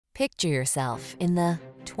Picture yourself in the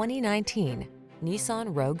 2019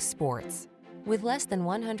 Nissan Rogue Sports. With less than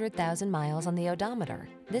 100,000 miles on the odometer,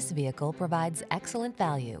 this vehicle provides excellent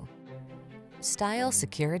value. Style,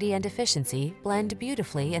 security, and efficiency blend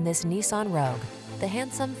beautifully in this Nissan Rogue, the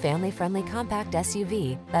handsome, family-friendly compact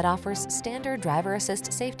SUV that offers standard driver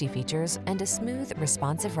assist safety features and a smooth,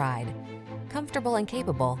 responsive ride. Comfortable and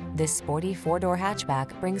capable, this sporty four-door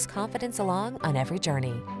hatchback brings confidence along on every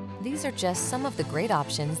journey. These are just some of the great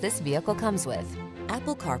options this vehicle comes with: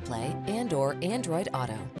 Apple CarPlay and/or Android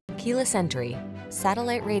Auto, keyless entry,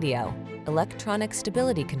 satellite radio, electronic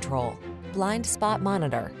stability control, blind spot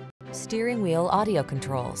monitor, steering wheel audio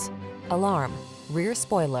controls, alarm, rear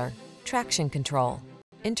spoiler, traction control,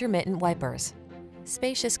 intermittent wipers.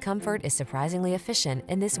 Spacious comfort is surprisingly efficient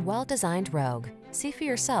in this well-designed Rogue. See for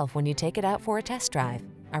yourself when you take it out for a test drive.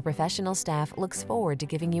 Our professional staff looks forward to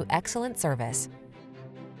giving you excellent service.